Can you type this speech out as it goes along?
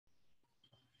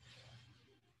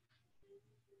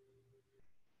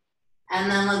And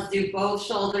then let's do both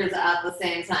shoulders at the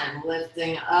same time.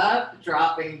 Lifting up,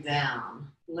 dropping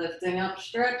down. Lifting up,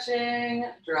 stretching,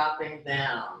 dropping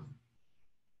down.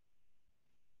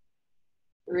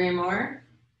 3 more.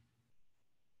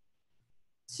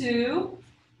 2.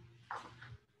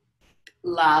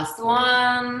 Last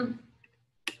one.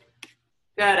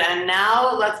 Good, and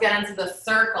now let's get into the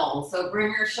circle. So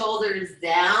bring your shoulders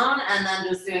down and then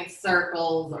just doing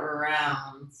circles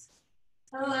around.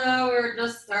 Hello, we're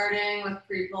just starting with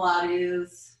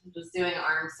pre-Pilates, just doing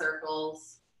arm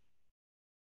circles.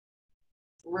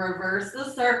 Reverse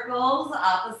the circles,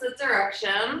 opposite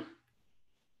direction.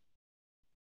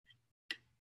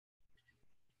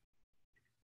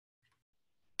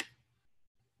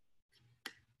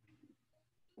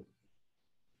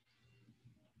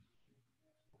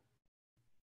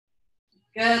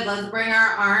 Good, let's bring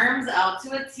our arms out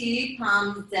to a T,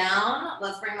 palms down.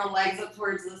 Let's bring the legs up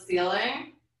towards the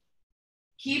ceiling.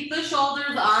 Keep the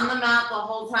shoulders on the mat the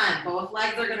whole time. Both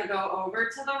legs are gonna go over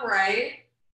to the right,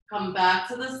 come back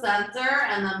to the center,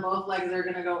 and then both legs are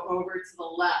gonna go over to the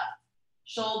left.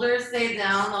 Shoulders stay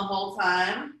down the whole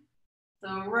time.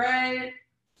 So right,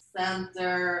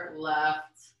 center,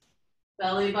 left.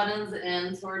 Belly buttons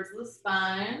in towards the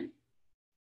spine.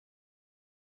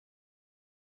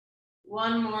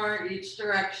 One more each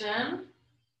direction.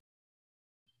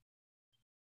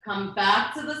 Come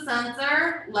back to the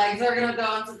center. Legs are gonna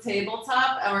go into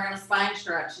tabletop and we're gonna spine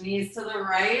stretch. Knees to the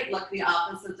right, look the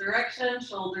opposite direction,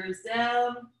 shoulders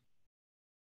down.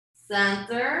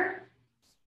 Center.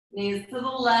 Knees to the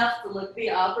left, look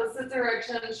the opposite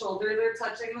direction, shoulders are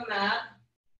touching the mat.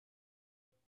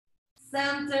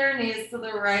 Center, knees to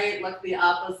the right, look the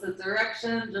opposite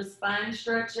direction, just spine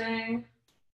stretching.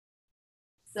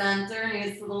 Center,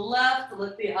 knees to the left,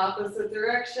 look the opposite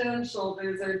direction,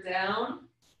 shoulders are down.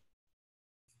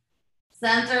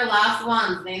 Center, last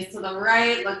one, knees to the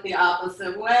right, look the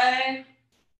opposite way.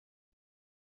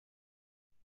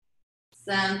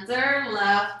 Center,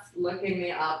 left, looking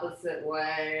the opposite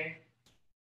way.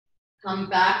 Come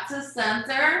back to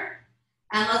center.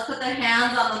 And let's put the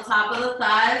hands on the top of the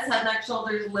thighs, head, neck,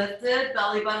 shoulders lifted,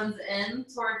 belly buttons in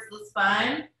towards the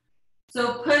spine.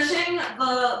 So pushing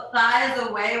the thighs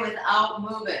away without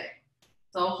moving.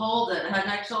 So hold it, head,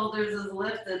 neck, shoulders is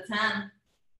lifted. 10,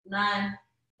 9,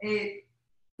 8,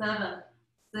 7,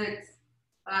 6,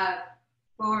 5,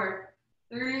 4,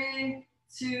 3,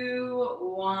 2,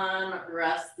 1.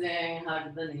 Resting,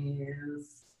 hug the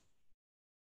knees.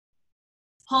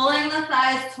 Pulling the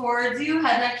thighs towards you,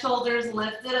 head, neck, shoulders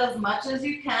lifted as much as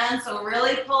you can. So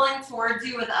really pulling towards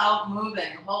you without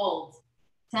moving. Hold.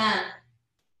 10,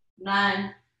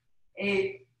 9,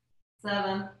 8,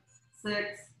 7,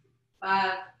 6,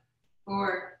 5,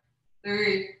 4,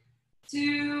 3,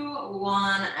 2,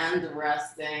 1. And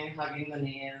resting, hugging the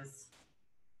knees.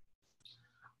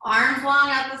 Arms long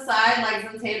at the side,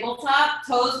 legs in tabletop,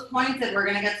 toes pointed. We're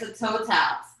gonna get to toe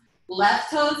taps. Left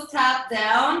toes tap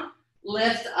down.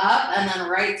 Lift up, and then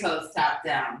right toes tap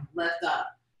down, lift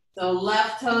up. So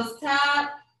left toes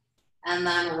tap, and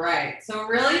then right. So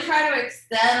really try to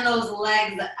extend those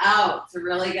legs out to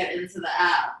really get into the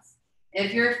abs.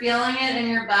 If you're feeling it in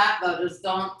your back though, just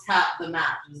don't tap the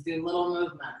mat, just do little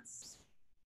movements.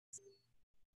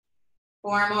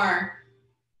 4 more.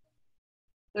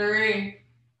 3,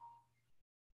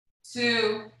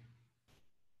 2,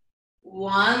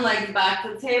 1, legs back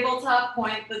to tabletop,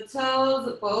 point the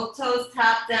toes, both toes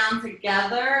tap down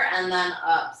together and then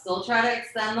up. Still try to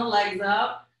extend the legs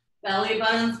out. Belly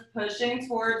buttons pushing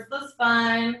towards the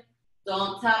spine.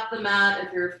 Don't tap the mat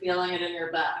if you're feeling it in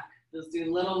your back. Just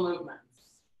do little movements.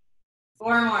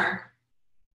 4 more.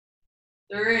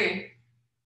 3,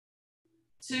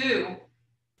 2,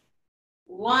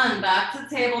 1, back to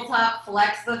tabletop,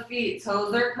 flex the feet.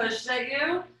 Toes are pushed at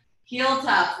you. Heel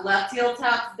taps, left heel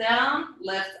taps down,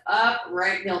 lift up,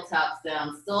 right heel taps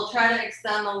down. Still try to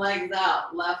extend the legs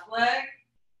out. Left leg,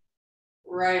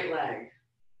 right leg.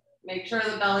 Make sure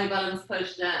the belly button's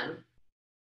pushed in.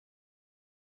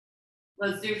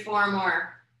 Let's do 4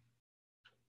 more.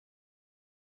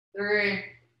 3,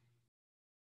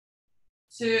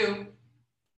 2,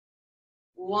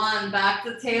 1. Back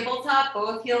to tabletop,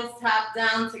 both heels tap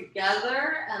down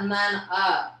together and then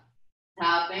up.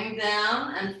 Tapping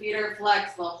down and feet are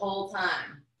flexed the whole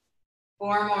time.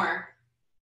 4 more.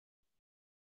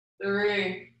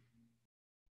 3,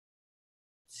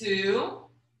 2,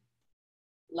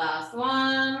 last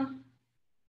one.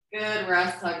 Good,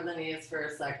 rest, hug the knees for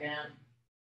a second.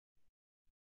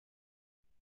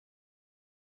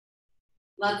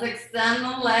 Let's extend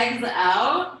the legs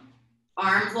out.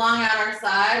 Arms long at our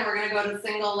side. We're gonna go to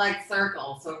single leg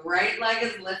circle. So right leg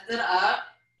is lifted up.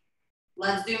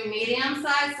 Let's do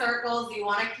medium-sized circles. You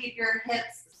want to keep your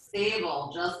hips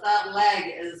stable. Just that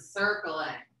leg is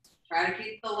circling. Try to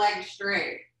keep the leg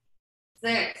straight.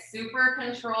 6, super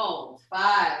controlled.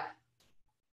 5,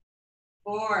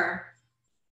 4,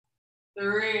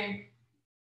 3,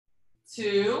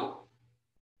 2,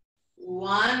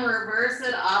 1. Reverse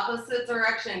it, opposite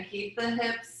direction. Keep the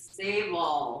hips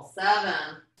stable. 7,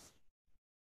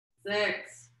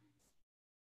 6,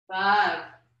 5,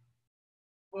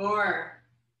 4,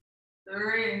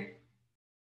 3,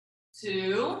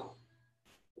 2,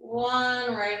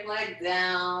 1. Right leg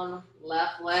down,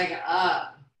 left leg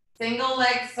up. Single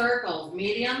leg circles,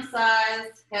 medium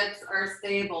sized, hips are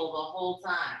stable the whole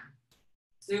time.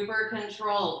 Super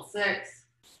controlled. 6,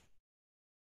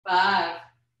 5,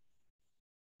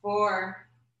 4,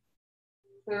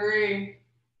 3,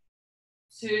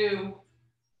 2,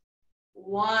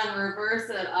 1. Reverse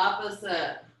it,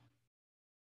 opposite.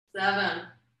 7,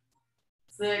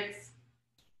 6,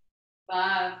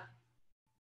 5,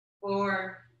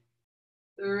 4,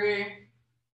 3,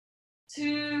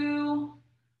 2,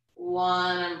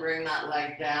 1, and bring that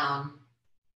leg down.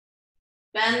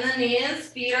 Bend the knees,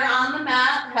 feet are on the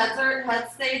mat,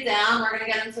 heads stay down. We're gonna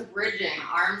get into bridging,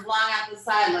 arms long at the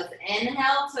side. Let's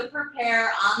inhale to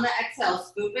prepare. On the exhale,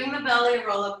 scooping the belly,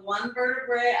 roll up 1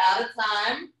 vertebrae at a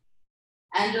time,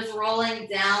 and just rolling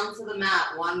down to the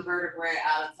mat, 1 vertebrae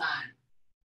at a time.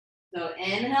 So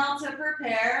inhale to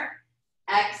prepare,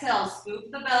 exhale, scoop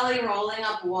the belly, rolling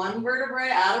up 1 vertebrae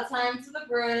at a time to the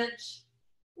bridge,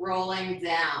 rolling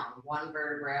down 1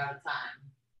 vertebrae at a time.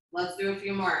 Let's do a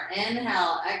few more.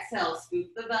 Inhale, exhale,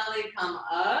 scoop the belly, come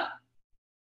up,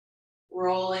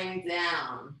 rolling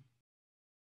down.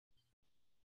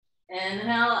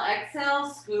 Inhale, exhale,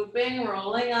 scooping,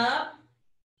 rolling up,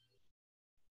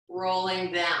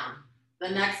 rolling down. The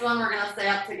next one, we're gonna stay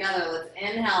up together. Let's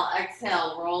inhale,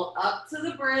 exhale, roll up to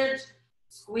the bridge,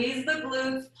 squeeze the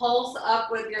glutes, pulse up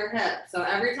with your hips. So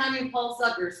every time you pulse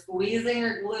up, you're squeezing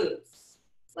your glutes.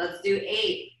 Let's do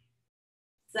 8,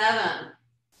 7,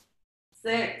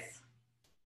 6,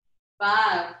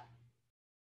 5,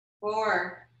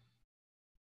 4,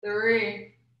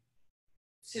 3,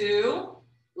 2.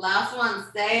 Last one,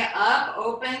 stay up,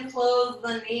 open, close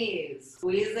the knees,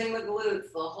 squeezing the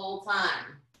glutes the whole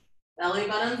time. Belly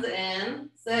button's in.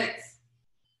 6,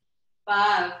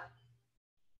 5,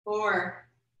 4,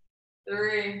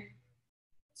 3,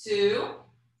 2.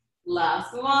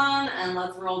 Last one, and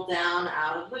let's roll down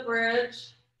out of the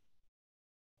bridge.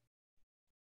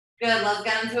 Good, let's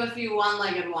get into a few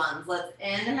one-legged ones. Let's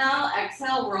inhale,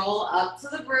 exhale, roll up to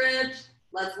the bridge.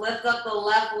 Let's lift up the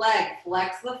left leg,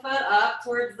 flex the foot up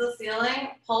towards the ceiling,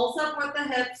 pulse up with the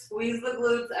hips, squeeze the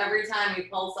glutes every time you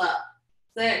pulse up.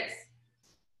 6,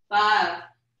 5,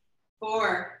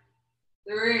 4,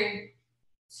 3,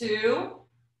 2,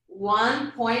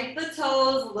 1. Point the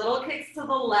toes, little kicks to the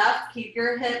left, keep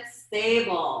your hips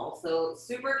stable. So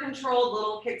super controlled,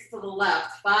 little kicks to the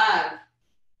left. 5,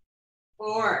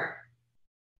 4,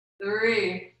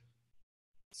 3,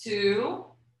 2,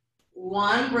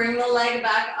 1. Bring the leg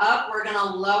back up. We're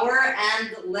gonna lower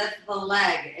and lift the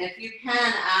leg. If you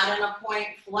can, add in a point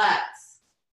flex.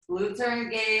 Glutes are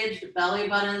engaged, belly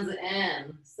button's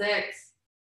in. 6,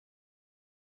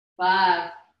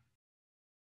 5,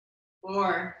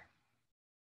 4,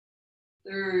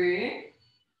 3,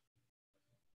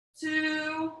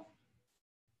 2.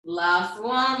 Last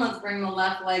one. Let's bring the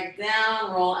left leg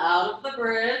down, roll out of the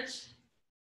bridge.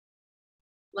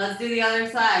 Let's do the other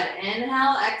side.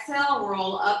 Inhale, exhale,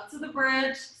 roll up to the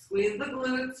bridge, squeeze the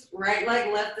glutes, right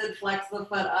leg lifted, flex the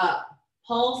foot up.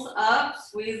 Pulse up,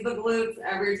 squeeze the glutes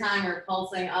every time you're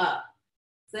pulsing up.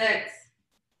 6,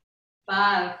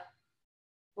 5,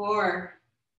 4,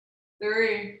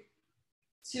 3,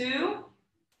 2,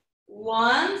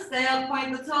 1. Stay up,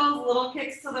 point the toes, little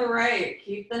kicks to the right.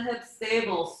 Keep the hips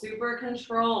stable, super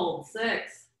controlled.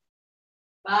 6,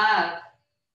 5,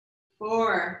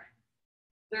 4,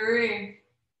 3,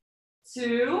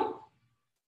 2,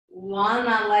 1.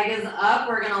 That leg is up.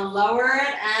 We're gonna lower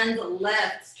it and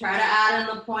lift. Try to add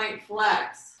in the point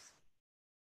flex.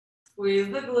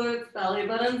 Squeeze the glutes, belly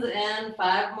button's in.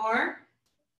 5 more.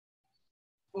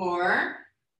 4,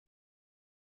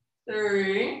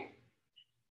 3,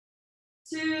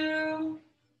 2.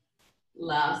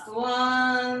 Last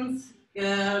ones.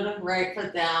 Good. Right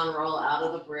foot down, roll out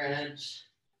of the bridge.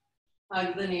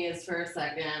 Hug the knees for a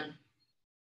second.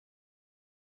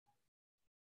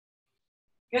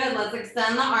 Good, let's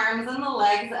extend the arms and the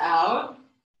legs out.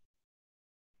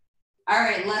 All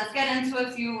right, let's get into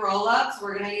a few roll-ups.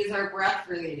 We're gonna use our breath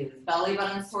for these. Belly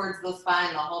buttons towards the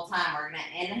spine the whole time. We're gonna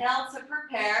inhale to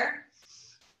prepare.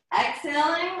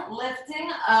 Exhaling,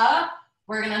 lifting up.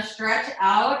 We're gonna stretch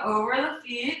out over the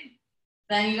feet.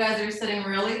 Then you guys are sitting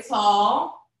really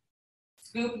tall.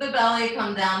 Scoop the belly,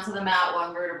 come down to the mat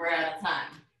one vertebra at a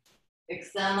time.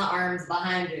 Extend the arms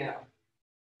behind you.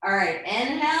 All right,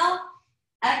 inhale,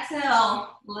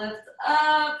 exhale, lift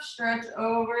up, stretch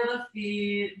over the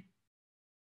feet.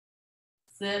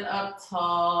 Sit up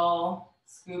tall,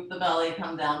 scoop the belly,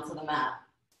 come down to the mat.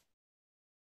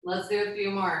 Let's do a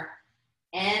few more.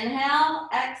 Inhale,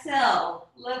 exhale,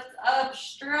 lift up,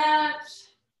 stretch.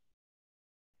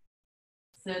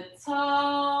 Sit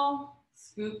tall,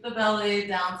 scoop the belly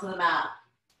down to the mat.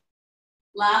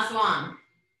 Last one.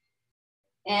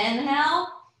 Inhale,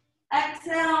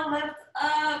 exhale, lift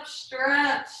up,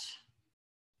 stretch.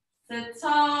 Sit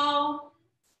tall,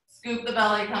 scoop the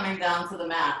belly coming down to the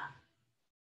mat.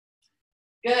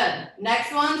 Good.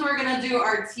 Next ones we're gonna do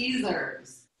our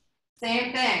teasers.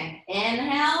 Same thing.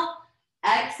 Inhale,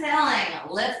 exhaling,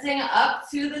 lifting up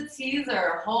to the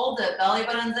teaser. Hold it, belly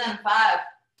buttons in. 5,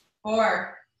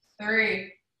 4,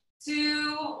 3,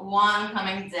 2, 1.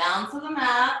 Coming down to the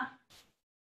mat.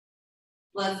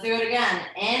 Let's do it again.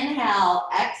 Inhale,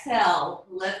 exhale,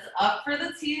 lift up for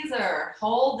the teaser.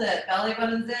 Hold it, belly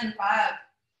buttons in. 5,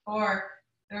 4,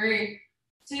 3,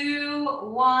 2,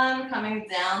 1. Coming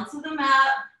down to the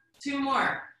mat. 2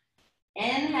 more.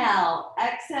 Inhale,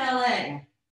 exhaling,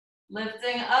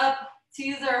 lifting up,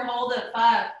 teaser, hold it.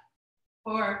 5,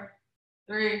 4,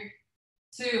 3,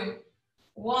 2,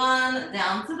 1.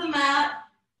 Down to the mat.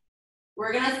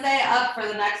 We're gonna stay up for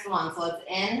the next one. So let's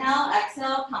inhale,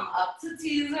 exhale, come up to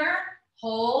teaser,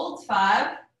 hold.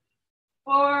 5,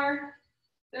 4,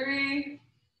 3,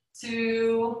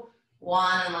 2,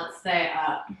 1, and let's stay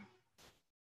up.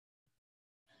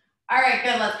 All right,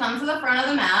 good. Let's come to the front of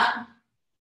the mat.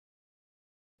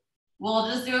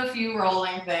 We'll just do a few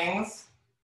rolling things.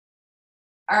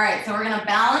 All right, so we're gonna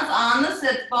balance on the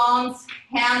sit bones,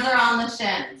 hands are on the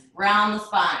shins, round the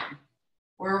spine.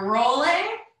 We're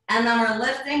rolling, and then we're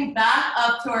lifting back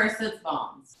up to our sit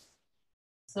bones.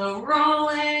 So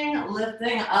rolling,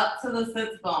 lifting up to the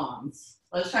sit bones.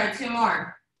 Let's try 2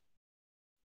 more.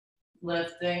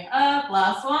 Lifting up,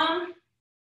 last one.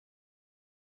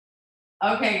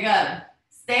 Okay, good.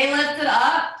 Stay lifted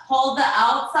up, hold the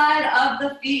outside of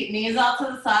the feet, knees out to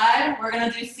the side. We're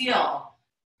gonna do seal.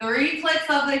 3 clicks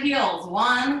of the heels.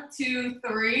 1, 2,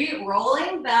 3,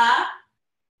 rolling back,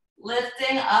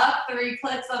 lifting up, 3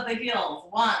 clicks of the heels.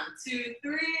 1, 2,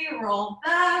 3, roll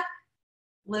back,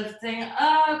 lifting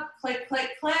up, click,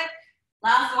 click, click.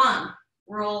 Last one,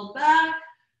 roll back,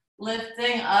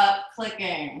 lifting up,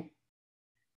 clicking.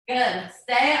 Good,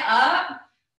 stay up.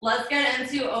 Let's get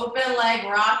into open leg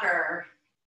rocker.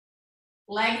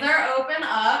 Legs are open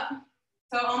up,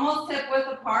 so almost hip width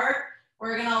apart.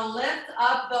 We're gonna lift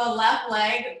up the left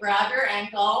leg, grab your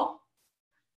ankle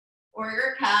or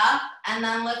your calf, and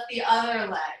then lift the other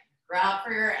leg. Grab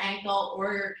for your ankle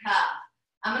or your calf.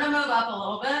 I'm gonna move up a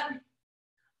little bit.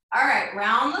 All right,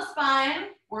 round the spine.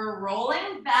 We're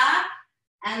rolling back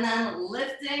and then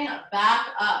lifting back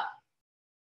up.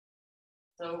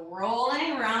 So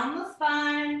rolling around the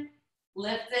spine,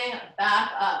 lifting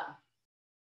back up.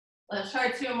 Let's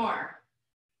try 2 more.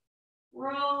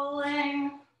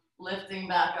 Rolling, lifting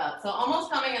back up. So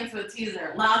almost coming into a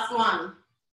teaser. Last one.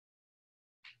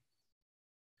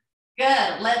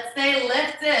 Good. Let's stay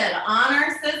lifted on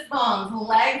our sit bones.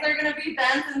 Legs are going to be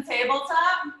bent in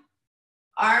tabletop.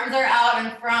 Arms are out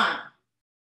in front.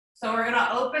 So we're going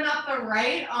to open up the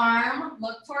right arm,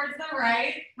 look towards the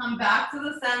right, come back to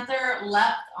the center,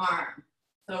 left arm.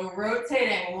 So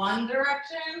rotating one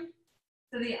direction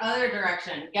to the other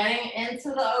direction, getting into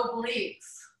the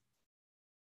obliques.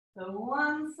 So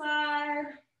one side,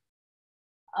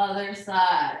 other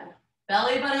side.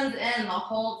 Belly buttons in the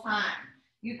whole time.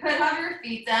 You could have your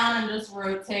feet down and just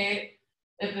rotate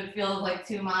if it feels like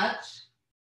too much.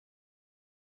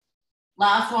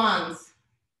 Last ones.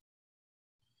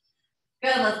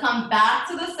 Good, let's come back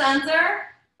to the center,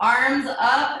 arms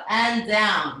up and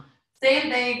down.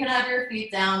 Same thing, you can have your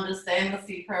feet down, just stay in the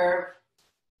C curve.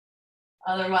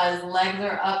 Otherwise, legs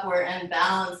are upward and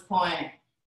balance point.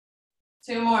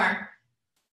 2 more.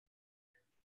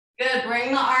 Good,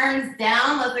 bring the arms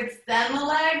down. Let's extend the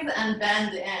legs and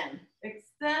bend in.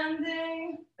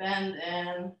 Extending, bend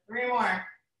in. 3 more.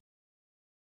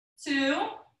 2.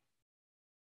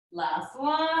 Last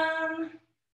one.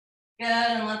 Good,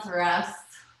 and let's rest.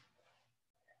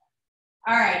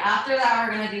 All right, after that,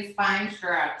 we're gonna do spine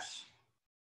stretch.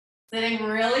 Sitting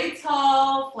really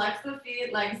tall, flex the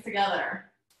feet, legs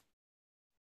together.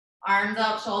 Arms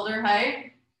out shoulder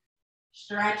height.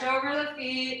 Stretch over the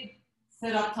feet,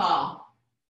 sit up tall.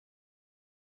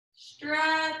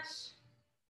 stretch,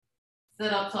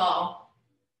 sit up tall.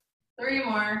 3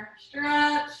 more,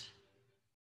 stretch,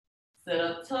 sit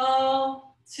up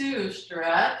tall. 2,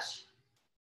 stretch,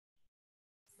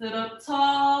 sit up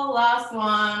tall. Last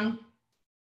one.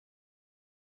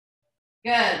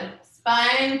 Good.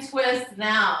 Spine twist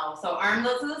now. So arms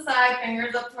up to the side,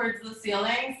 fingers up towards the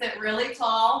ceiling. Sit really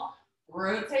tall.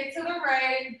 Rotate to the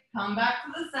right. Come back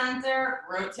to the center.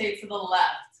 Rotate to the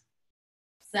left.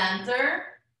 Center,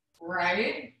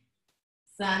 right,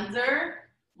 center,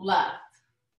 left.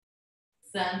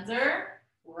 Center,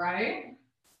 right,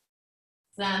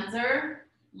 center,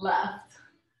 left.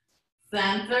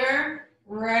 Center,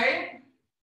 right,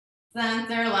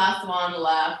 center, last one,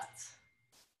 left.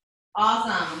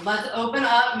 Awesome. Let's open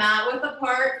up, mat width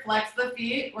apart, flex the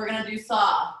feet. We're gonna do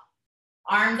saw.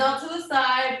 Arms out to the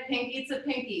side, pinky to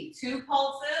pinky. 2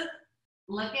 pulses,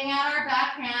 looking at our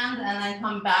back hand, and then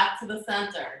come back to the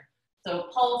center. So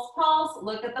pulse, pulse,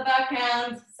 look at the back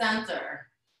hand, center.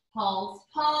 Pulse,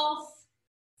 pulse,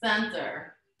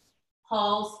 center.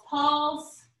 Pulse,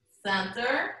 pulse,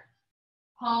 center.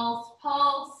 Pulse,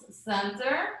 pulse,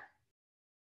 center.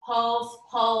 Pulse,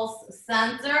 pulse,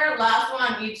 center. Last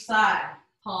one, each side.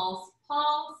 Pulse,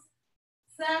 pulse,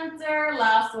 center.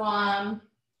 Last one.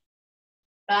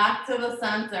 Back to the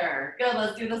center. Good,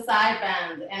 let's do the side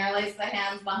bend. Interlace the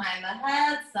hands behind the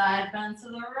head. Side bend to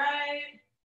the right.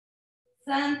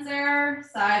 Center.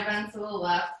 Side bend to the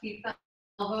left. Keep the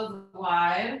elbows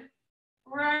wide.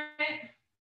 Right.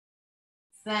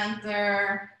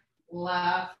 Center.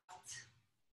 Left.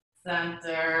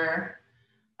 Center.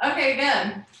 Okay,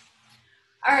 good.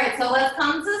 All right, so let's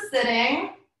come to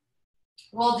sitting.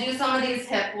 We'll do some of these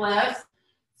hip lifts.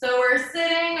 So we're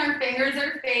sitting, our fingers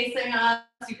are facing us.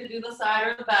 You could do the side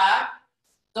or the back.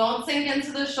 Don't sink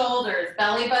into the shoulders.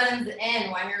 Belly button's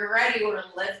in. When you're ready, we're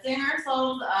lifting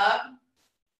ourselves up.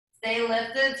 Stay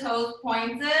lifted, toes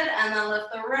pointed, and then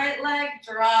lift the right leg,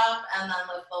 drop, and then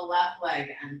lift the left leg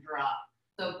and drop.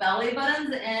 So belly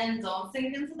button's in. Don't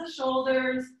sink into the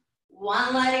shoulders.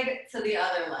 One leg to the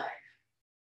other leg.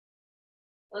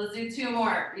 Let's do 2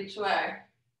 more each way.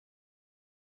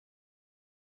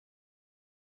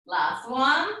 Last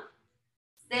one.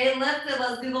 Stay lifted.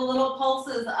 Let's do the little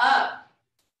pulses up.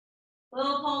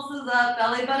 Little pulses up.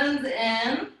 Belly button's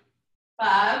in.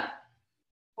 5,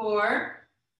 4,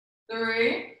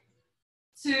 3,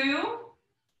 2,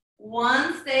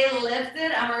 1. Stay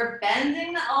lifted, and we're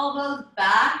bending the elbows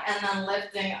back and then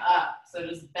lifting up. So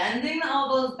just bending the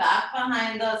elbows back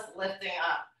behind us, lifting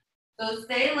up. So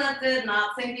stay lifted,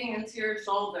 not sinking into your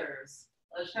shoulders.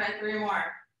 Let's try 3 more.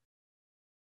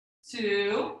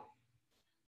 2.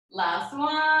 Last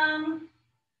one.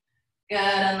 Good,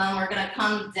 and then we're gonna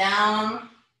come down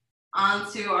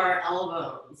onto our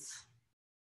elbows.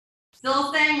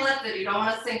 Still staying lifted, you don't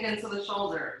wanna sink into the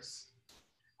shoulders.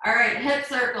 All right, hip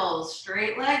circles,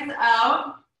 straight legs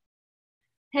out.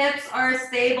 Hips are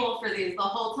stable for these the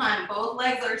whole time. Both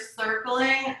legs are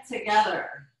circling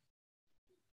together.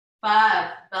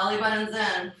 5, belly button's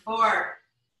in. 4,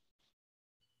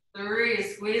 3,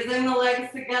 squeezing the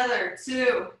legs together.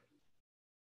 2,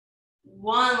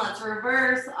 1, let's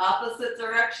reverse, opposite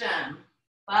direction.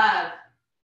 5,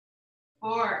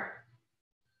 4,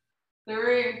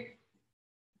 3,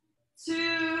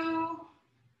 2,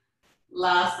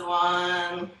 last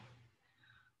one.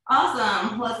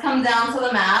 Awesome, let's come down to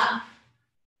the mat.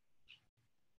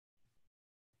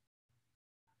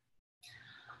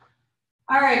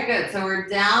 All right, good, so we're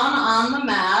down on the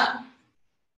mat.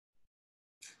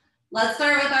 Let's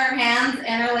start with our hands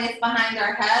interlaced behind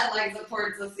our head, legs up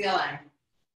towards the ceiling.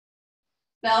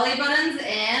 Belly button's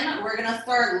in. We're gonna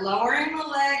start lowering the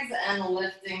legs and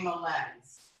lifting the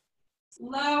legs.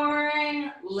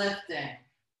 Lowering, lifting.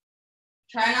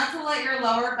 Try not to let your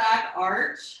lower back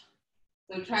arch.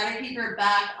 So try to keep your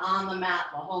back on the mat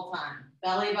the whole time.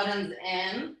 Belly button's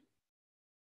in.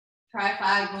 Try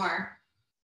 5 more.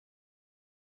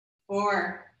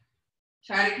 4.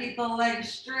 Try to keep the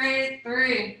legs straight.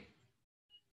 3,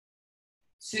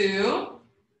 2.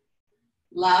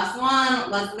 Last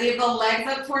one. Let's leave the legs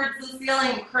up towards the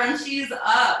ceiling. Crunchies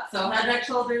up. So head, neck,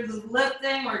 shoulders is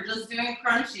lifting. We're just doing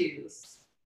crunchies.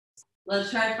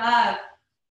 Let's try 5,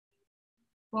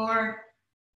 4,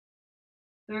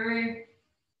 3,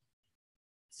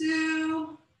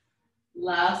 2.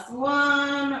 Last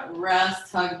one.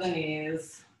 Rest, hug the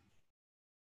knees.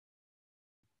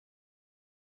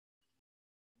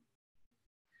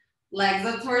 Legs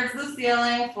up towards the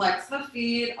ceiling, flex the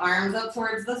feet, arms up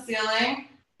towards the ceiling.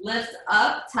 Lift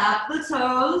up, tap the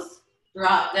toes,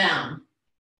 drop down.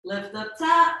 Lift up,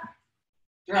 tap,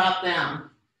 drop down.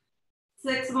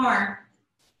 6 more.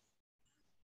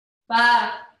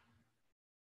 5,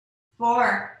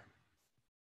 4,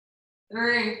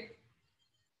 3,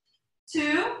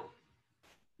 2.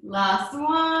 Last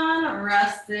one,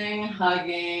 resting,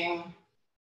 hugging.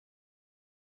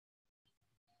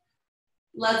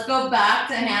 Let's go back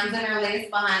to hands interlaced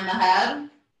behind the head.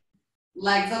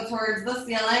 Legs up towards the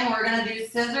ceiling. We're gonna do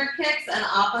scissor kicks and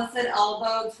opposite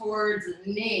elbow towards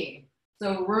knee.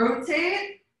 So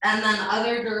rotate and then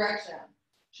other direction.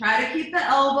 Try to keep the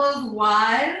elbows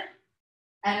wide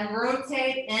and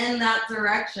rotate in that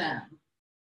direction.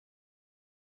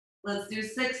 Let's do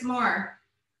 6 more.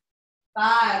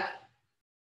 5,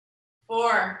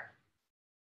 4,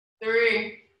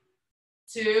 3,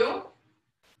 2,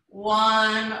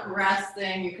 1.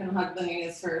 Resting. You can hug the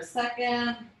knees for a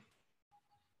second.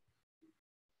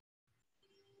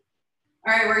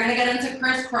 All right, we're gonna get into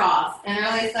crisscross.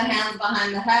 Interlace the hands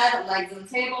behind the head, legs in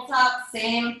tabletop,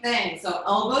 same thing. So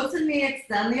elbow to knee,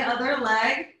 extend the other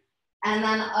leg, and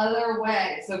then other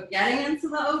way. So getting into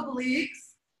the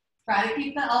obliques, try to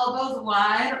keep the elbows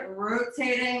wide,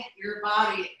 rotating your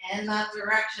body in that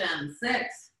direction.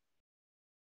 6,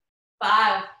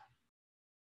 5,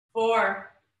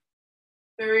 4,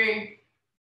 3,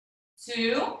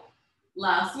 2,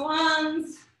 last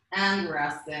ones, and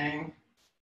resting.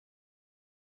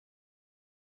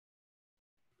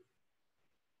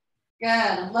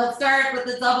 Good. Let's start with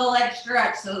the double leg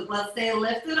stretch. So let's stay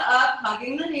lifted up,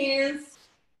 hugging the knees.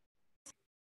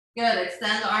 Good.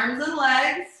 Extend arms and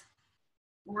legs.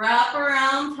 Wrap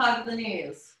around, hug the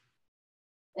knees.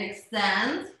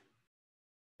 Extend.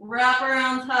 Wrap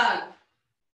around, hug.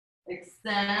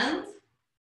 Extend.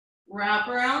 Wrap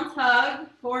around, hug.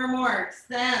 4 more.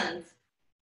 Extend.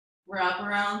 Wrap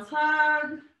around,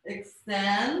 hug.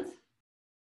 Extend.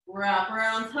 Wrap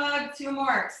around, hug. 2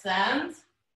 more. Extend.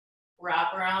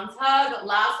 Wrap around, hug.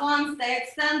 Last one, stay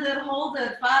extended, hold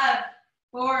it. 5,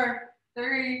 4,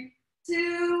 3,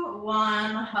 2,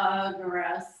 1. Hug,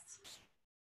 rest.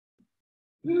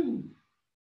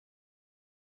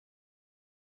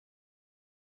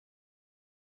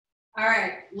 All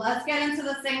right, let's get into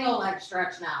the single leg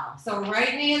stretch now. So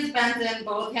right knee is bent in,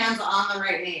 both hands on the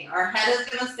right knee. Our head is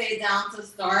gonna stay down to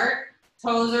start.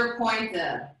 Toes are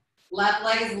pointed. Left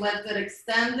leg is lifted,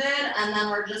 extended, and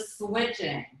then we're just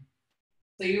switching.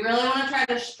 So you really want to try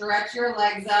to stretch your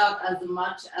legs out as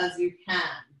much as you can.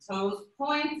 Toes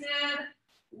pointed,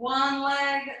 one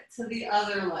leg to the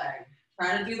other leg.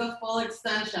 Try to do the full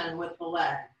extension with the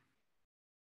leg.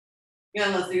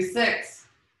 Good, let's do 6,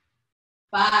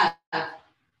 5,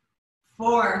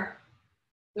 4,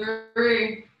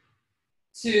 3,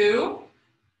 2,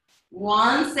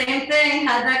 1. Same thing,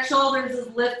 head, neck, shoulders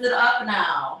is lifted up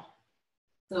now.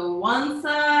 So one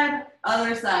side,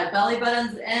 other side, belly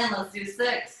buttons in. Let's do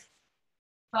 6,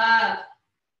 5,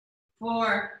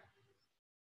 4,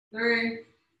 3,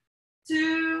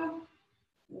 2,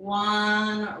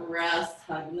 1. Rest,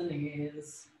 hug the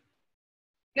knees.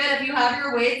 Good, if you have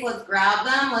your weights, let's grab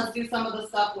them. Let's do some of the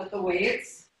stuff with the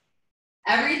weights.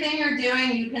 Everything you're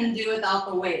doing, you can do without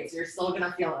the weights. You're still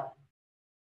gonna feel it.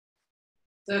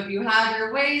 So if you have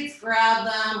your weights, grab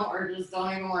them or just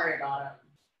don't even worry about it.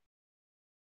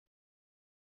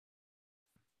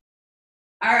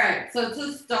 All right, so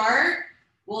to start,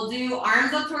 we'll do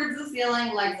arms up towards the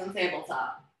ceiling, legs in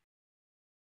tabletop.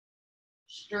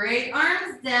 Straight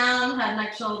arms down, head,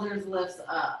 neck, shoulders lifts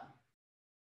up.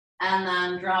 And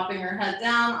then dropping your head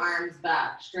down, arms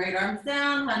back. Straight arms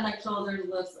down, head, neck, shoulders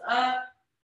lifts up.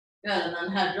 Good, and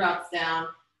then head drops down.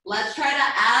 Let's try to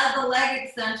add the leg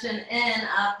extension in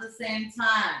at the same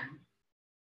time.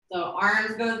 So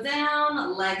arms go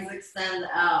down, legs extend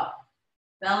out.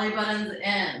 Belly buttons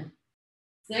in.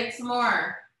 6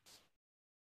 more.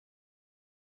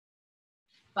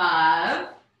 5,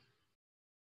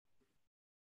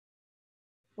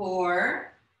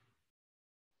 4,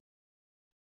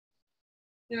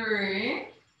 3,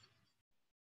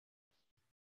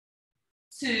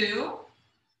 2.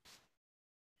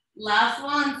 Last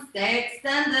one, stay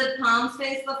extended, palms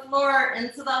face the floor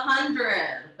into the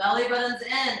 100. Belly buttons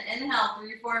in, inhale,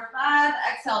 3, 4, 5,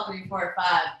 exhale, 3, 4,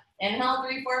 5. Inhale,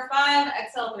 3, 4, 5,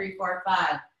 exhale, 3, 4,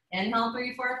 5. Inhale,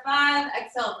 3, 4, 5,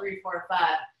 exhale, 3, 4,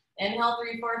 5. Inhale,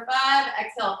 3, 4, 5,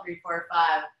 exhale, 3, 4,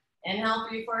 5. Inhale,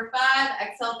 3, 4, 5,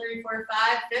 exhale, 3, 4,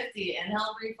 5, 50.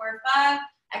 Inhale, 3, 4, 5,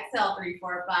 exhale, 3,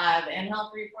 4, 5.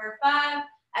 Inhale, 3, 4, 5,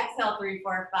 exhale, 3,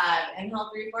 4, 5. Inhale,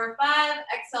 3, 4, 5,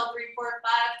 exhale, 3, 4,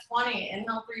 5, 20.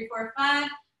 Inhale, 3, 4, 5,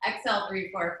 exhale,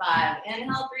 3, 4, 5.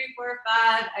 Inhale, 3, 4,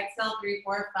 5, exhale, 3,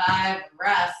 4, 5.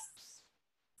 Rest.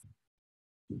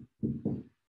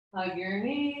 Hug your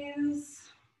knees.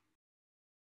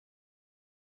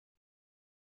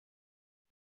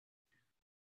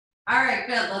 All right,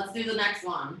 good. Let's do the next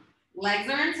one. Legs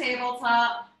are in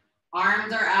tabletop.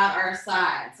 Arms are at our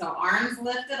side. So arms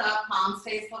lifted up, palms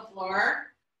face the floor.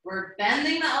 We're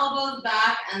bending the elbows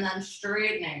back and then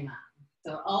straightening them.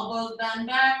 So elbows bend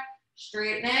back,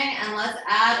 straightening, and let's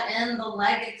add in the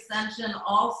leg extension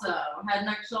also. Head,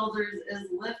 neck, shoulders is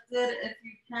lifted if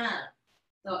you can.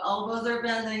 So elbows are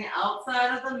bending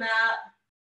outside of the mat.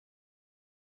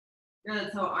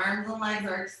 Good, so arms and legs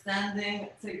are extending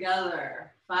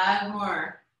together. 5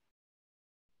 more.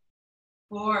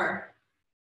 4,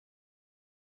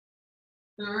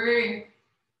 3,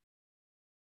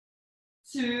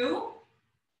 2,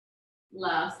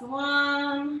 last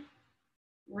one.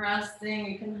 Resting,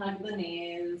 you can hug the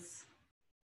knees.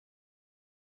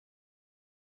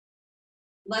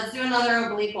 Let's do another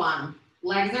oblique one.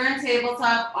 Legs are in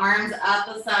tabletop, arms at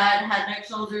the side, head, neck,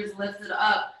 shoulders lifted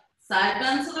up. Side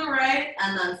bend to the right,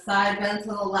 and then side bend to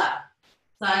the left.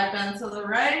 Side bend to the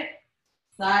right,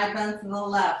 side bend to the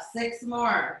left. 6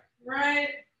 more. Right,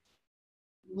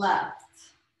 left,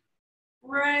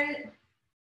 right,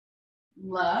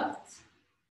 left,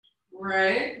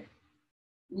 right,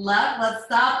 left. Let's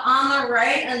stop on the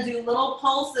right and do little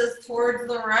pulses towards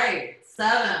the right.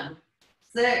 7,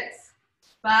 6,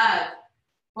 5,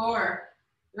 4,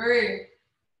 3,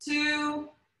 2,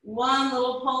 1.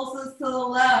 Little pulses to the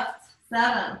left.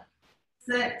 7,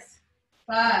 6,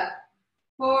 5,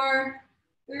 4,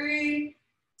 3,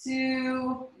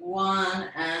 2, 1,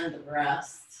 and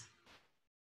rest.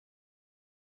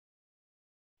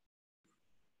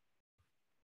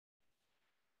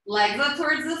 Legs up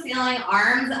towards the ceiling,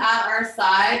 arms at our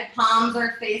side, palms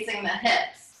are facing the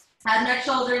hips. Head, neck,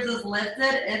 shoulders is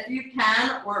lifted if you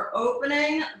can. We're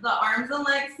opening the arms and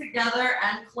legs together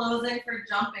and closing for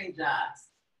jumping jacks.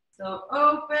 So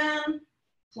open,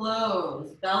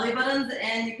 close. Belly button's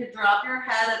in. You could drop your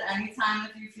head at any time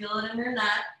if you feel it in your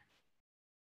neck.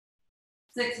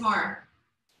 6 more.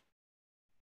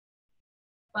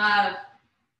 5,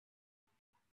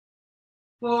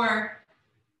 4,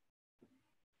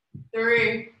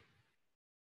 3,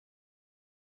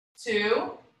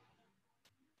 2,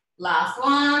 last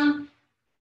one.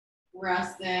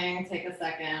 Resting, take a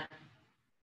second.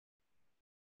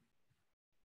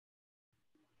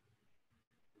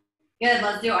 Good,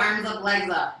 let's do arms up, legs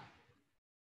up.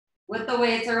 With the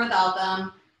weights or without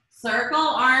them. Circle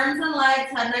arms and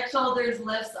legs, head, neck, shoulders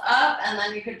lifts up, and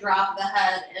then you could drop the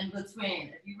head in between.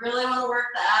 If you really want to work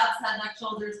the abs, head, neck,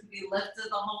 shoulders could be lifted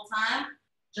the whole time.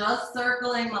 Just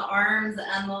circling the arms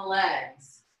and the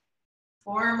legs.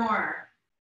 4 more.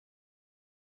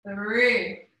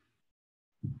 3,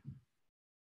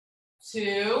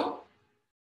 2,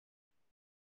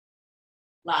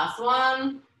 last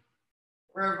one.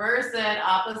 Reverse it,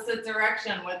 opposite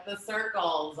direction with the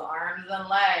circles, arms and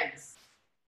legs.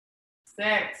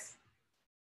 6,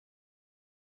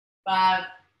 5,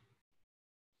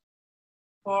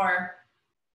 4,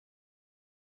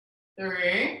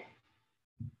 3,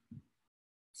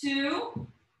 2,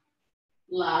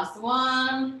 last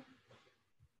one,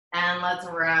 and let's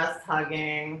rest,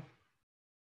 hugging.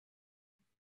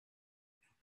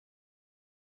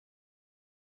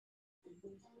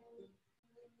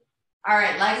 All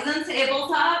right, legs in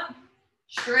tabletop,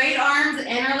 straight arms,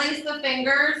 interlace the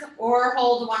fingers, or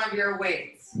hold one of your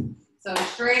weights. So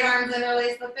straight arms,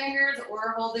 interlace the fingers,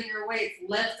 or holding your weights.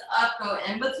 Lift up, go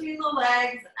in between the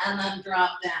legs, and then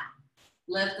drop down.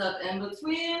 Lift up in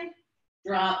between,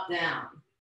 drop down.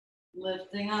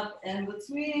 Lifting up in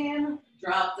between,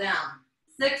 drop down.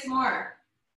 6 more.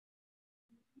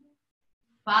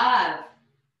 5,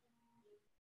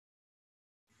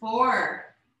 4,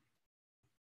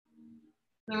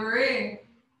 3,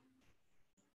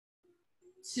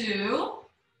 2,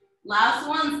 last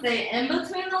one, stay in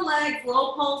between the legs,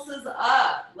 little pulses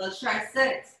up. Let's try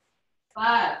 6,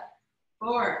 5,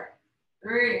 4,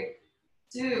 3,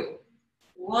 2,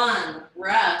 1,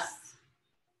 rest.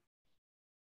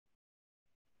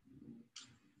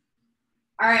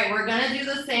 All right, we're gonna do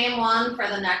the same one for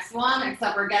the next one,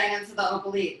 except we're getting into the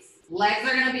obliques. Legs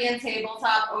are gonna be in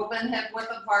tabletop, open hip width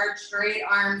apart, straight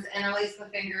arms, interlace the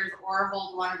fingers, or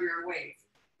hold one of your weights.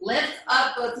 Lift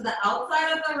up, go to the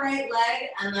outside of the right leg,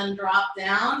 and then drop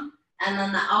down, and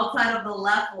then the outside of the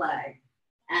left leg,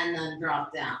 and then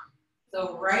drop down.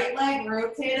 So right leg,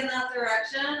 rotate in that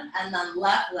direction, and then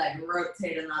left leg,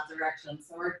 rotate in that direction.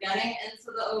 So we're getting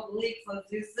into the obliques. Let's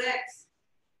do 6,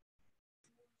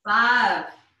 5,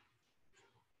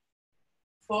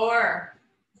 4,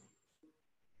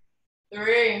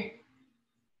 3,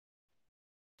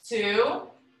 2,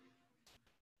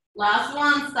 last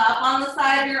one, stop on the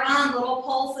side you're on, little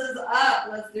pulses up.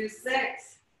 Let's do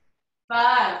 6,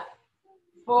 5,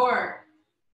 4,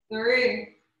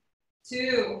 3,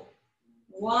 2,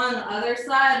 1. Other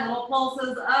side, little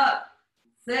pulses up.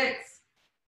 6,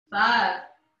 5,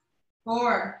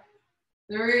 4,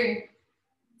 3,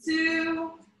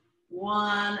 2,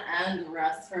 1, and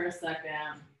rest for a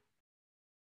second.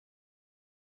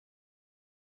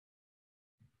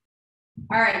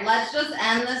 All right, let's just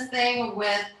end this thing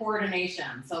with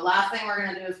coordination. So last thing we're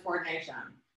gonna do is coordination.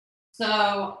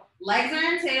 So legs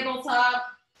are in tabletop,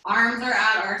 arms are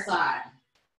at our side.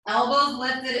 Elbows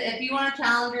lifted if you wanna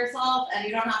challenge yourself and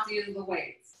you don't have to use the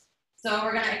weights. So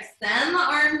we're gonna extend the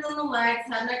arms and the legs,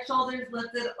 head, neck, shoulders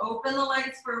lifted, open the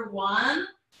legs for 1,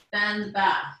 bend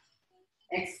back.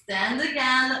 Extend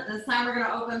again, this time we're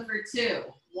gonna open for 2.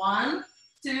 1,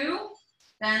 2,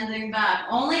 bending back.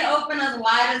 Only open as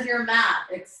wide as your mat.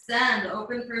 Extend,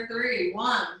 open for 3.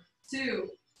 1, 2,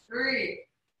 3,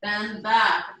 bend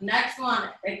back. Next one,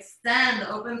 extend,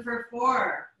 open for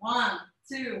 4. 1,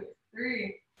 2,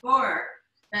 3, 4.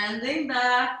 Bending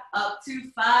back, up to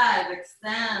 5,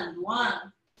 extend.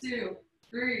 1, 2,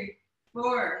 3,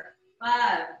 4,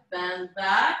 5. Bend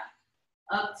back,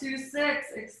 up to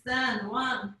 6, extend.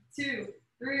 1, 2,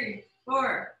 3,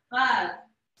 4, 5,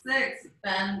 6.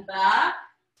 Bend back.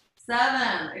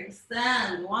 7,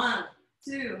 extend. 1,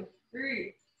 2,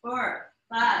 3, 4,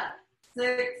 5,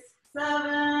 6,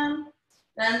 7.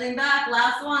 Bending back,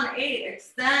 last one. 8,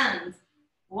 extend.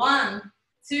 1,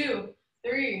 2,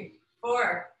 3,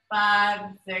 4,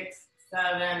 5, 6,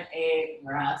 7, 8.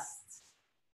 Rest.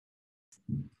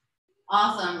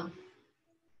 Awesome.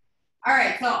 All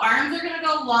right, so arms are gonna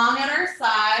go long at our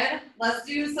side. Let's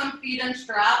do some feet and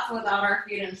straps without our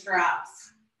feet and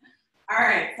straps. All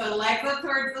right, so legs up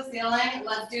towards the ceiling.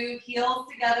 Let's do heels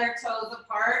together, toes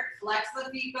apart. Flex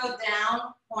the feet, go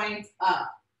down, point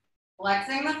up.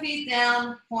 Flexing the feet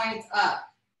down, point up.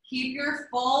 Keep your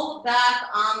full back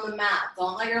on the mat.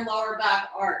 Don't let your lower back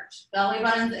arch. Belly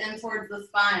buttons in towards the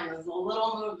spine. There's a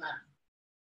little movement.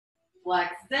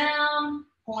 Flex down,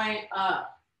 point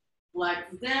up. Flex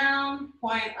down,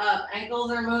 point up.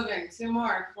 Ankles are moving. 2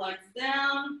 more. Flex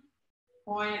down,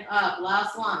 point up.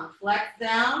 Last one. Flex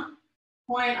down,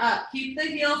 point up. Keep the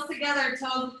heels together,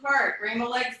 toes apart. Bring the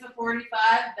legs to 45.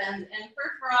 Bend in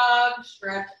for frog.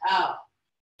 Stretch out.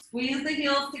 Squeeze the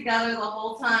heels together the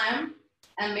whole time.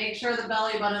 And make sure the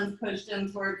belly button's pushed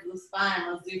in towards the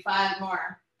spine. Let's do 5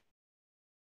 more.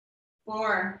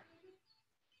 4,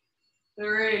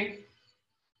 3,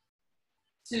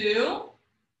 2.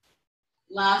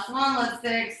 Last one, let's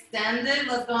stay extended.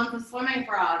 Let's go into swimming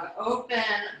frog. Open,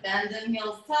 bend and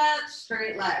heels touch,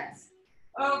 straight legs.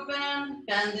 Open,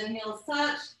 bend and heels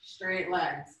touch, straight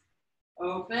legs.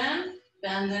 Open,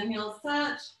 bend and heels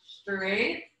touch,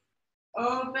 straight.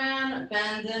 Open,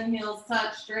 bend and heels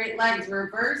touch, straight legs.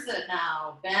 Reverse it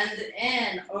now. Bend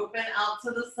in, open out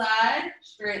to the side,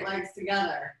 straight legs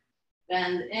together.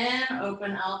 Bend in,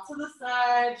 open out to the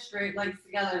side, straight legs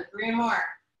together. 3 more.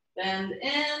 Bend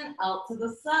in, out to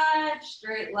the side,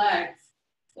 straight legs.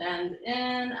 Bend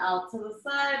in, out to the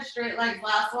side, straight legs.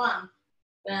 Last one.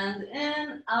 Bend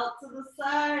in, out to the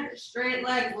side, straight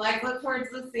legs. Legs up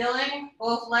towards the ceiling.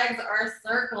 Both legs are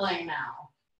circling now.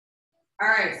 All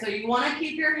right, so you want to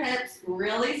keep your hips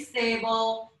really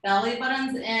stable, belly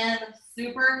buttons in,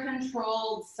 super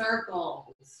controlled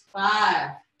circles. 5,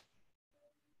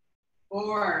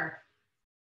 4,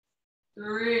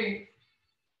 3,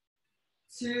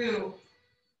 2,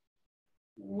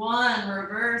 1.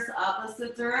 Reverse,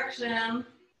 opposite direction.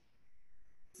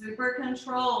 Super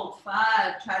controlled.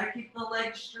 5. Try to keep the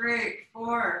legs straight.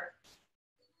 4,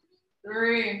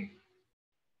 3,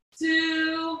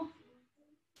 2,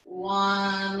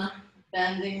 1.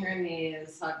 Bending your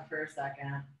knees. Hug for a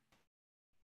second.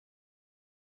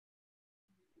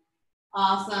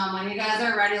 Awesome. When you guys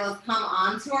are ready, let's come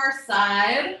onto our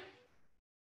side.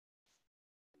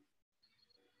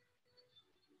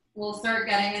 We'll start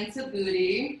getting into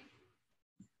booty.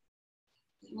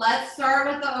 Let's start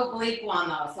with the oblique one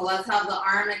though. So let's have the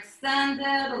arm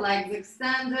extended, legs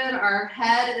extended. Our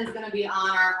head is gonna be on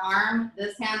our arm.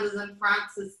 This hand is in front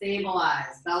to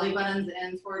stabilize. Belly button's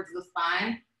in towards the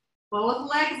spine. Both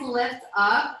legs lift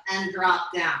up and drop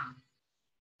down.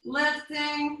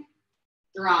 Lifting,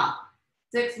 drop.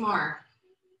 6 more.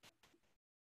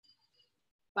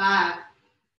 5,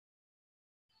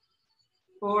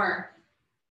 4,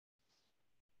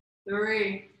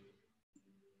 3,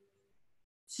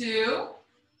 2.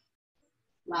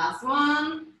 Last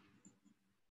one.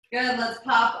 Good, let's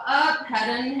pop up, head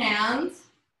and hands.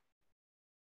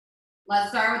 Let's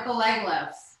start with the leg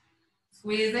lifts.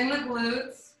 Squeezing the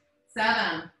glutes.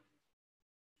 7,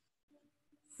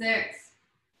 6,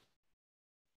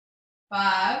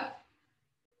 5,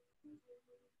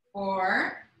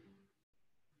 4,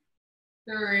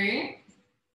 3,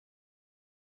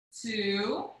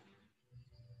 2,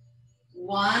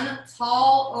 1.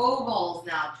 Tall ovals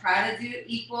now. Try to do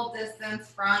equal distance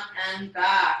front and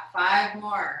back. 5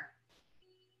 more.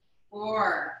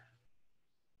 4,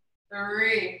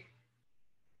 3,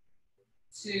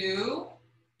 2,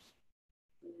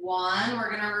 1. We're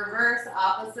going to reverse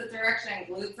opposite direction.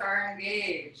 Glutes are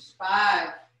engaged. 5,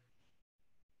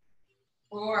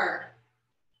 4,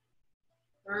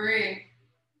 3,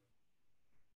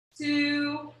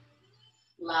 2,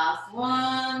 last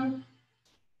one.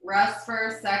 Rest for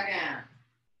a second.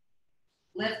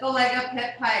 Lift the leg up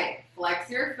hip height. Flex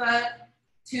your foot.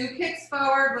 2 kicks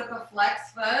forward with a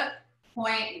flex foot.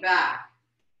 Point back.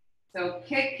 So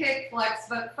kick, kick, flex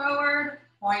foot forward.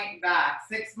 Point back.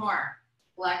 6 more.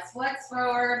 Flex, flex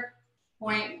forward.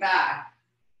 Point back.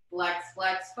 Flex,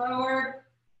 flex forward.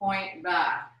 Point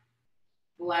back.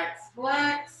 Flex,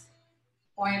 flex.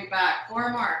 Point back.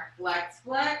 4 more. Flex,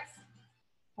 flex.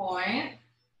 Point.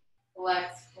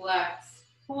 Flex, flex.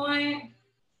 Point.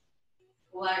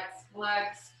 Flex,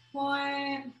 flex,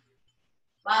 point.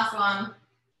 Last one.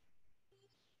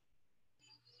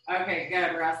 Okay,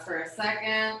 good. Rest for a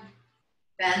second.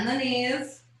 Bend the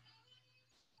knees.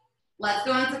 Let's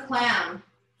go into clam.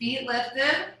 Feet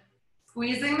lifted.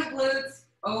 Squeezing the glutes.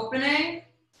 Opening.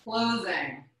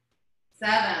 Closing.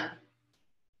 7,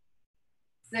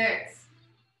 6,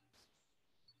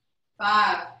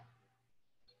 5,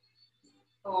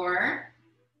 4,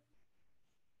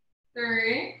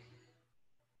 3,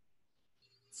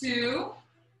 2,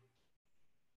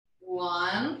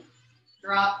 1.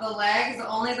 Drop the legs.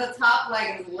 Only the top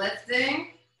leg is lifting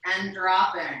and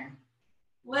dropping.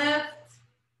 Lift,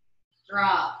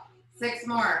 drop. 6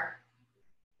 more.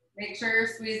 Make sure you're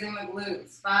squeezing the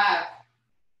glutes. 5,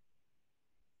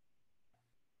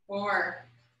 4,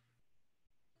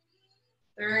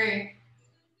 3,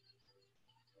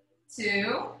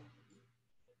 2.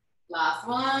 Last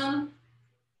one.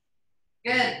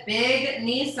 Good. Big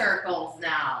knee circles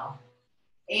now.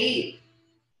 8,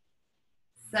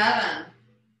 7,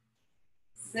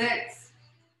 6,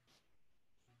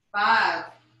 5,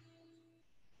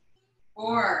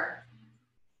 4,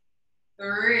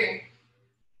 3,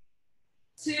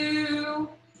 2,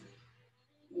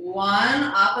 1.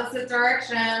 Opposite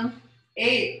direction.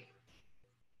 8,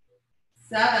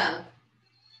 7,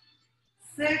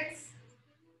 6,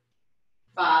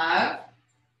 5,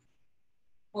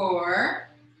 4,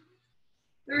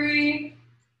 3,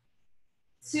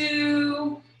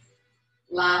 2.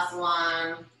 Last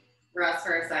one. Rest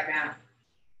for a second.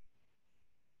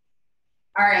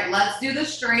 All right, let's do the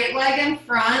straight leg in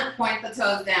front. Point the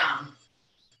toes down.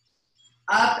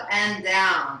 Up and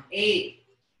down. 8,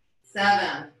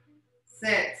 7,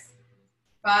 6,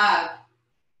 5,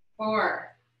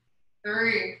 4,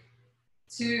 3,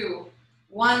 2,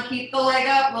 1. Keep the leg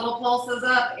up. Little pulses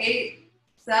up. 8,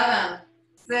 7,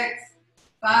 6,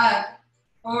 5,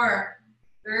 4,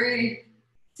 3,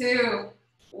 2,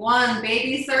 1.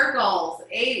 Baby circles.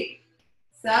 8,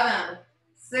 7,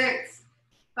 6,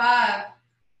 5,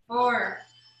 4,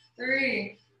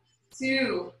 3,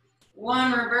 2,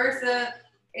 1. Reverse it.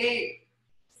 8,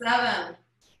 7,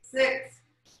 6,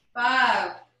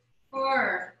 5,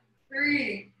 4,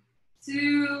 3,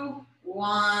 2,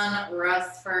 1.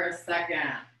 Rest for a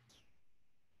second.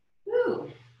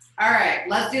 Whew. All right,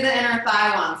 let's do the inner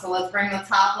thigh one. So let's bring the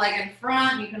top leg in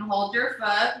front. You can hold your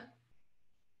foot.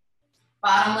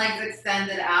 Bottom leg's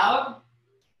extended out.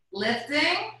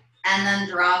 Lifting and then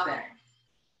dropping.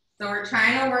 So we're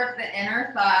trying to work the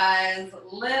inner thighs.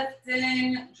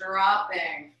 Lifting,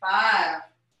 dropping. 5,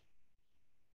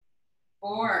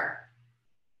 4,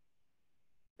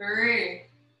 3,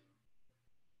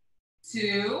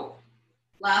 2.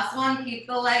 Last one, keep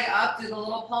the leg up. Do the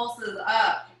little pulses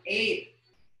up. 8,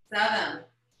 7,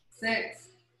 6,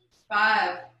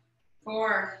 5,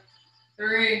 4,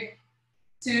 3,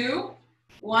 2,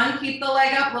 1. Keep the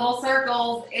leg up. Little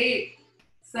circles. 8,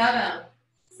 7,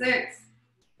 6,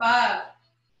 5,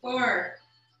 4,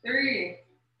 3,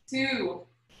 2,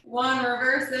 1.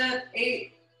 Reverse it.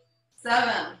 8,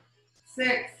 7,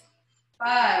 6,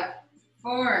 5,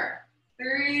 4,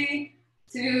 3,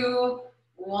 2,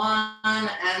 1,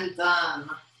 and done.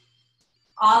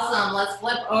 Awesome. Let's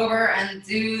flip over and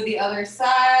do the other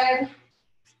side.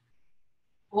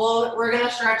 We're going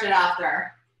to stretch it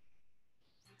after.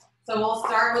 So we'll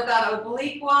start with that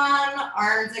oblique one.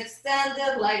 Arms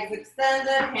extended, legs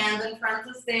extended, hands in front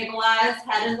to stabilize.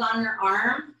 Head is on your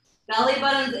arm. Belly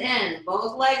button's in.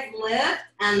 Both legs lift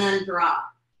and then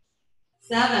drop.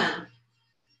 7,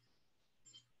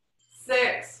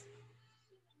 6,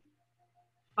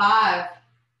 5,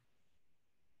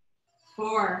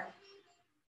 4,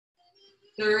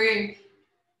 3,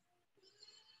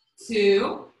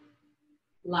 2,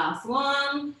 last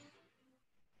one.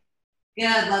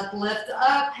 Good, let's lift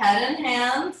up, head and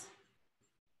hands.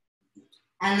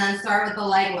 And then start with the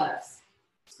leg lifts.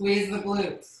 Squeeze the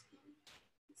glutes.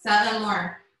 7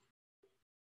 more.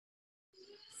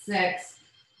 6,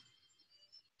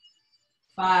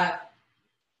 5,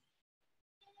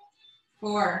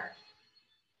 4,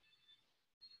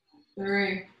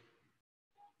 3,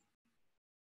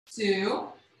 2,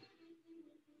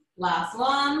 last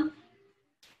one.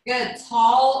 Good,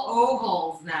 tall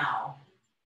ovals now.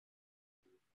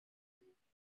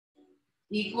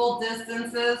 Equal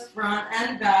distances, front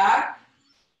and back.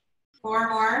 4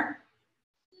 more.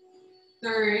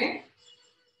 3,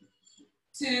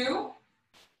 2,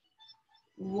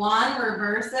 1.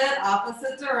 Reverse it,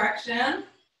 opposite direction.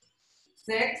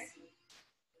 6,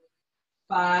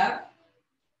 5,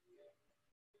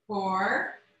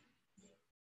 4,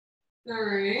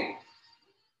 3,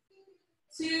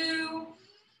 2,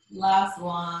 last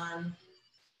one.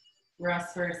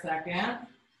 Rest for a second.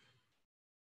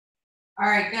 All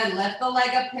right, good. Lift the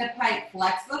leg up hip height,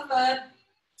 flex the foot.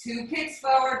 2 kicks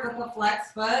forward with the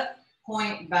flex foot,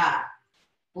 point back.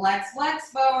 Flex, flex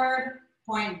forward,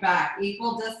 point back.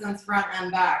 Equal distance front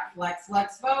and back. Flex,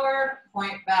 flex forward,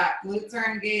 point back. Glutes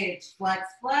are engaged. Flex,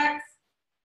 flex,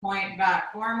 point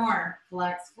back. 4 more.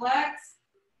 Flex, flex,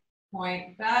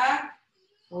 point back.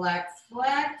 Flex,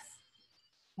 flex,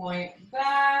 point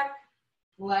back.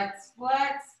 Flex,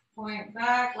 flex, point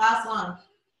back. Last one.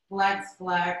 Flex,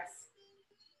 flex,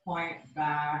 point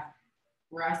back.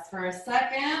 Rest for a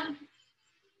second.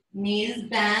 Knees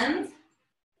bend.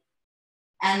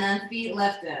 And then feet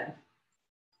lifted.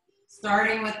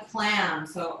 Starting with clam.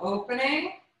 So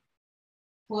opening,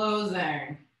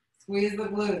 closing. Squeeze the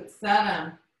glutes.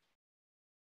 7,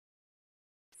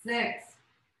 6,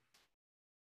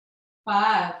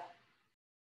 5,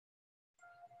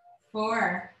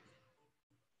 4,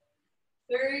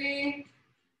 3,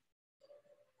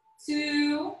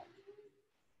 2,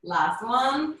 last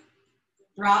one.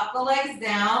 Drop the legs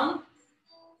down.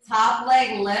 Top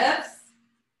leg lifts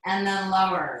and then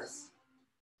lowers.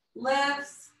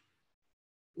 Lifts,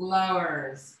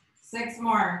 lowers. 6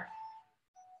 more.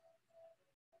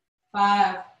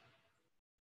 5,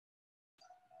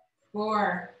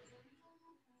 4,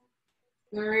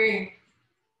 3,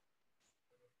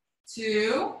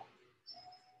 2,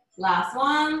 last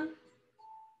one.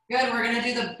 Good, we're gonna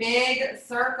do the big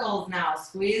circles now.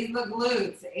 Squeeze the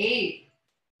glutes. 8,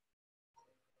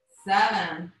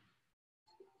 7,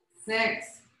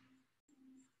 6,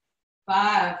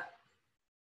 5,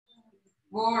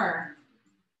 4,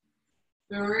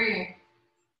 3,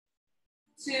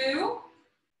 2,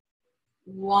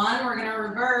 1. We're gonna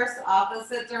reverse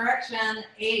opposite direction.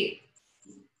 8,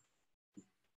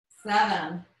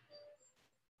 7,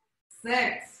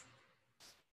 6,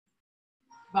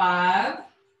 5,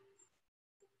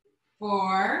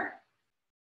 4,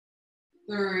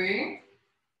 3,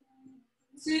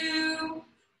 2,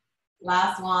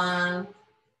 last one.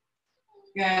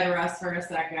 Good, rest for a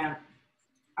second.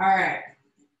 All right,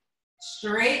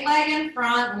 straight leg in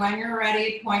front. When you're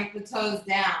ready, point the toes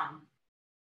down.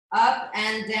 Up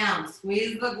and down,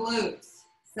 squeeze the glutes.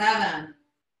 7,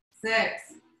 6,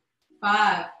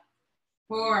 5,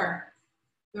 4,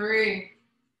 3,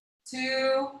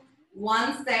 2,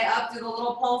 1. Stay up to the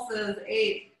little pulses.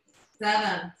 8,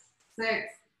 7,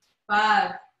 6,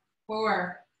 5,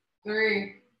 4,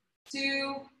 3,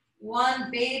 2,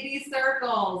 1. Baby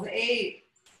circles. 8,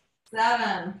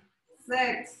 7,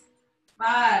 6,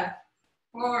 5,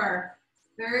 4,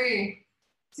 3,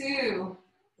 2,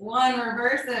 1.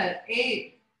 Reverse it.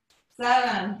 8,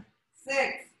 7,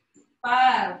 6,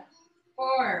 5,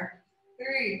 4,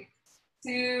 3,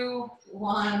 2,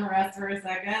 1. Rest for a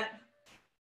second.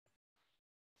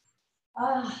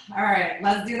 All right,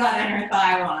 let's do that inner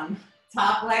thigh one.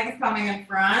 Top legs coming in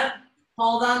front.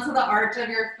 Hold on to the arch of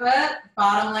your foot.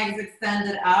 Bottom legs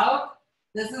extended out.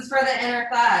 This is for the inner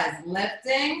thighs.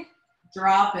 Lifting,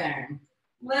 dropping.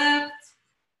 Lift,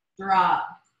 drop.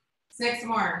 6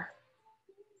 more.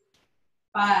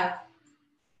 5,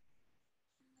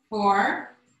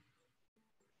 4,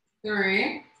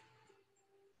 3,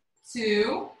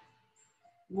 2,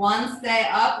 1. Stay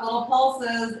up, little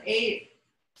pulses. 8,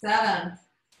 7,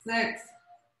 6,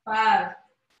 5,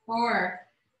 4,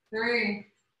 3,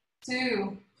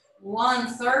 2,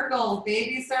 1. Circles,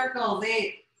 baby circles.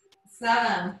 8,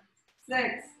 7,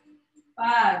 6,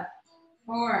 5,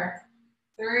 4,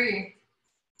 3,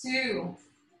 2,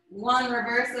 1.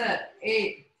 Reverse it.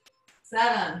 8,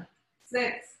 7,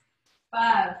 6,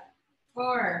 5,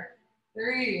 4,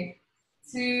 3,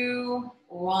 2,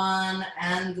 1,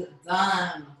 and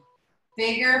done.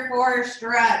 Figure 4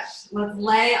 stretch. Let's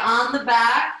lay on the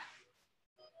back.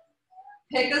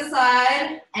 Pick a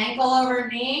side, ankle over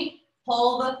knee,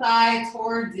 pull the thigh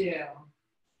towards you.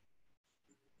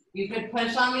 You could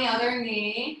push on the other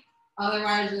knee,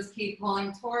 otherwise just keep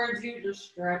pulling towards you, just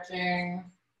stretching.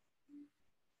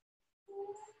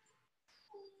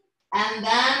 And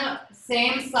then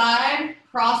same side,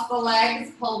 cross the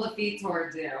legs, pull the feet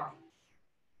towards you.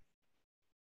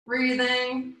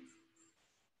 Breathing.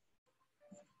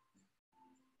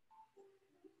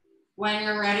 When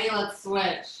you're ready, let's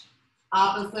switch.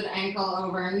 Opposite ankle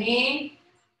over knee.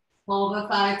 Pull the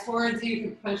thigh towards you. You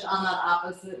can push on that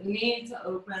opposite knee to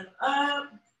open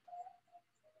up.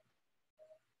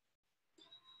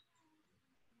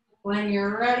 When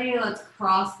you're ready, let's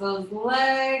cross those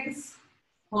legs.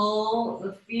 Pull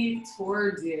the feet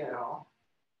towards you.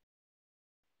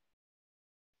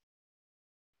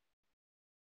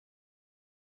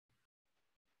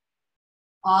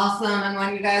 Awesome, and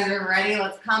when you guys are ready,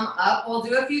 let's come up. We'll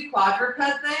do a few quadruped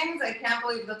things. I can't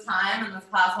believe the time, and this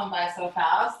class went by so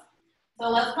fast. So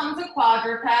let's come to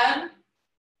quadruped.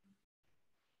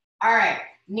 All right,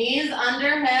 knees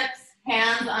under hips,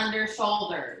 hands under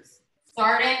shoulders.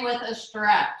 Starting with a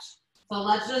stretch. So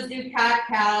let's just do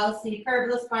cat-cow,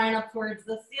 C-curve the spine up towards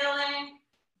the ceiling.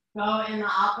 Go in the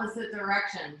opposite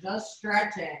direction, just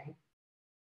stretching.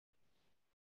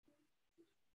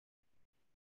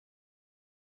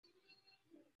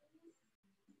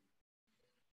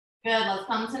 Good, let's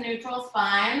come to neutral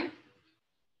spine.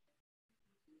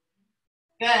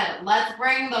 Good, let's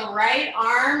bring the right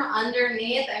arm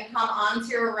underneath and come onto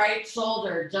your right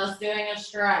shoulder, just doing a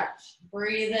stretch.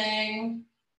 Breathing.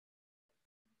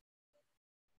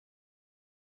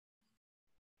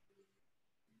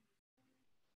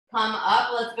 Come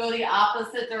up, let's go the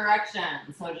opposite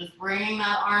direction. So just bringing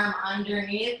that arm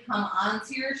underneath, come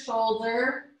onto your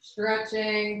shoulder,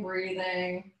 stretching,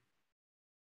 breathing.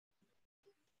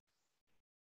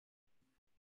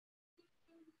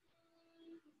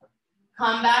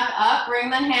 Come back up,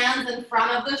 bring the hands in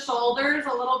front of the shoulders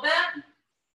a little bit.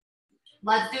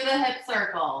 Let's do the hip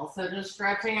circle. So just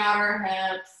stretching out our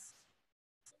hips.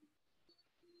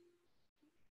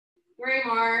 3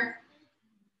 more.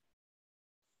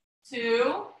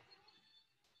 2,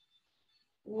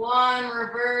 1,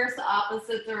 reverse,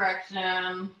 opposite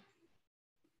direction.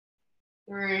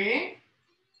 3,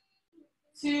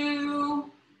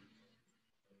 2,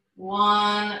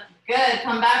 1. Good.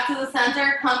 Come back to the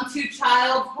center. Come to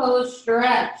child pose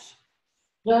stretch.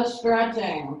 Just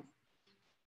stretching.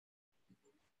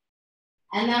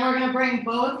 And then we're going to bring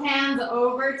both hands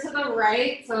over to the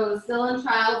right. So still in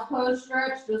child pose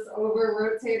stretch, just over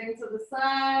rotating to the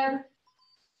side.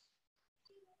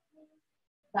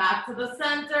 Back to the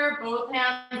center, both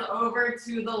hands over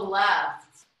to the left.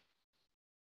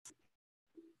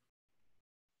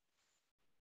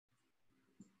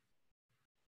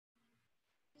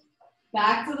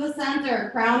 Back to the center,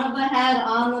 crown of the head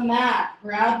on the mat.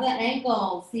 Grab the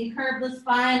ankles, C-curve the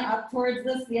spine up towards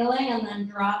the ceiling and then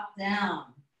drop down.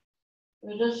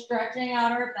 We're just stretching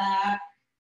out our back.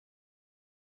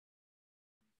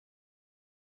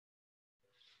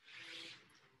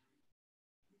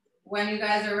 When you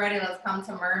guys are ready, let's come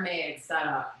to mermaid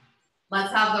setup.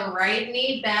 Let's have the right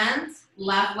knee bent,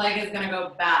 left leg is gonna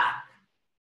go back.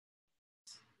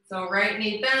 So right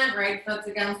knee bent, right foot's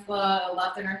against the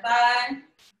left inner thigh.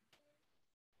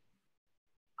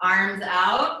 Arms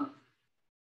out.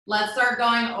 Let's start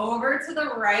going over to the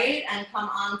right and come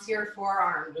onto your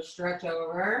forearm. Just stretch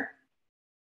over.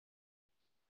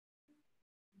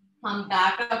 Come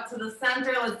back up to the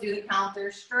center. Let's do the counter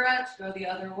stretch. Go the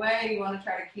other way. You want to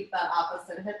try to keep that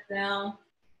opposite hip down.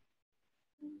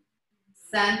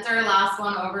 Center, last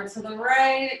one over to the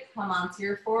right. Come onto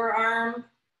your forearm.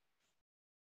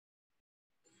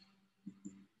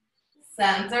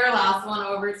 Center, last one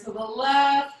over to the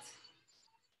left.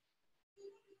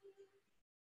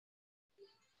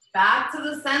 Back to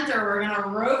the center. We're going to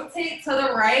rotate to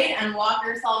the right and walk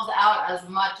yourselves out as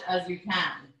much as you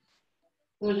can.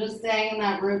 So just staying in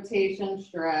that rotation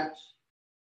stretch.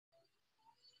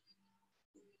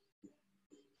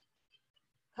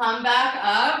 Come back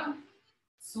up.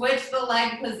 Switch the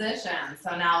leg position.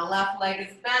 So now left leg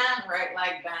is bent, right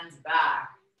leg bends back.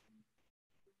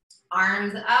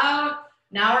 Arms out.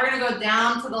 Now we're going to go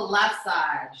down to the left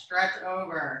side. Stretch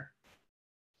over.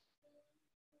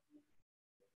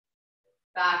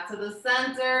 Back to the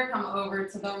center. Come over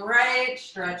to the right.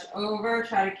 Stretch over.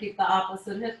 Try to keep the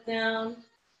opposite hip down.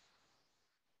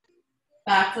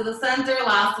 Back to the center.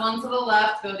 Last one to the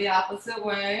left. Go the opposite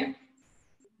way.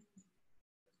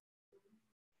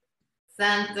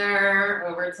 center,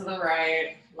 over to the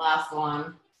right. Last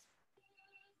one.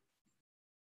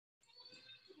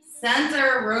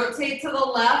 Center, rotate to the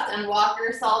left and walk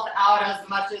yourself out as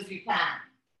much as you can.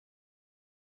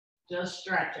 Just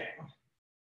stretching.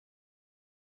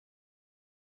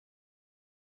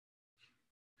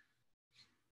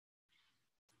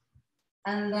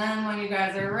 And then when you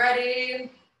guys are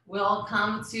ready, we'll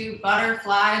come to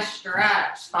butterfly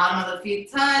stretch. Bottom of the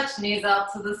feet touch, knees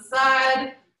out to the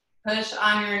side, push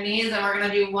on your knees, and we're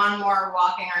gonna do one more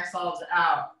walking ourselves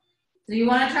out. So you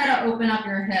wanna try to open up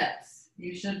your hips.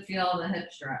 You should feel the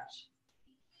hip stretch.